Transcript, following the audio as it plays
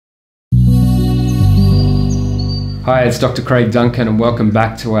Hi, it's Dr. Craig Duncan and welcome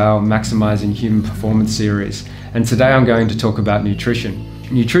back to our Maximising Human Performance series. And today I'm going to talk about nutrition.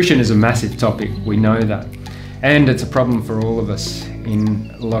 Nutrition is a massive topic, we know that. And it's a problem for all of us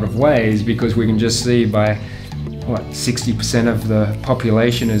in a lot of ways because we can just see by 60% of the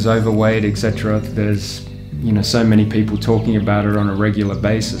population is overweight, etc. There's so many people talking about it on a regular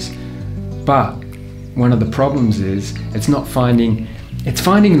basis. But one of the problems is it's finding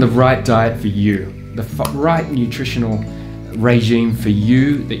the right diet for you. The right nutritional regime for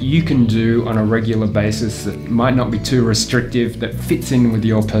you that you can do on a regular basis that might not be too restrictive, that fits in with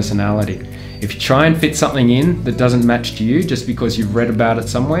your personality. If you try and fit something in that doesn't match to you just because you've read about it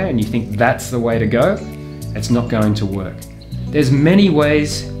somewhere and you think that's the way to go, it's not going to work. There's many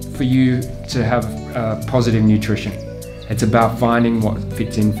ways for you to have positive nutrition. It's about finding what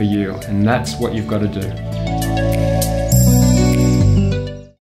fits in for you, and that's what you've got to do.